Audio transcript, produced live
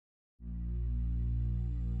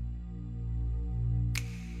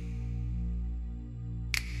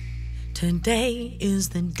Today is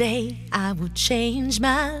the day I will change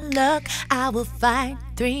my luck. I will find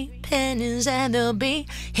 3 pennies and they'll be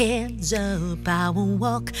heads up. I will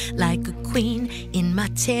walk like a queen in my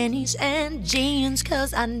tennies and jeans,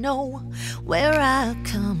 'cause I know where I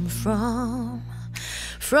come from.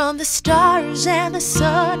 From the stars and the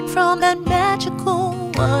sun, from that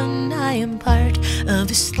magical one, I am part of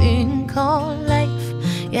this thing called life.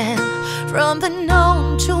 Yeah, from the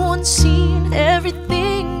known to unseen,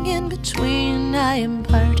 everything in between, I am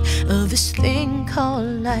part of this thing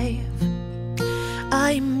called life.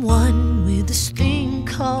 I'm one with this thing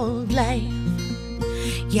called life.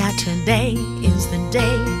 Yeah, today is the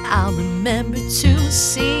day I'll remember to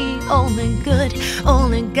see only good,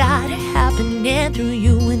 only God happening through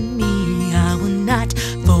you and me. I will not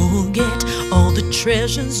forget all the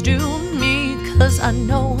treasures due me, 'cause I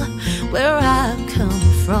know where I come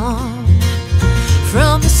from.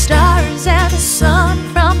 From the stars and the sun,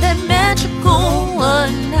 from that magical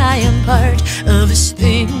one, I am part of this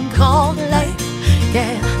thing called life.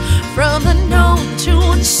 Yeah, from the known to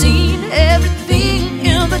unseen,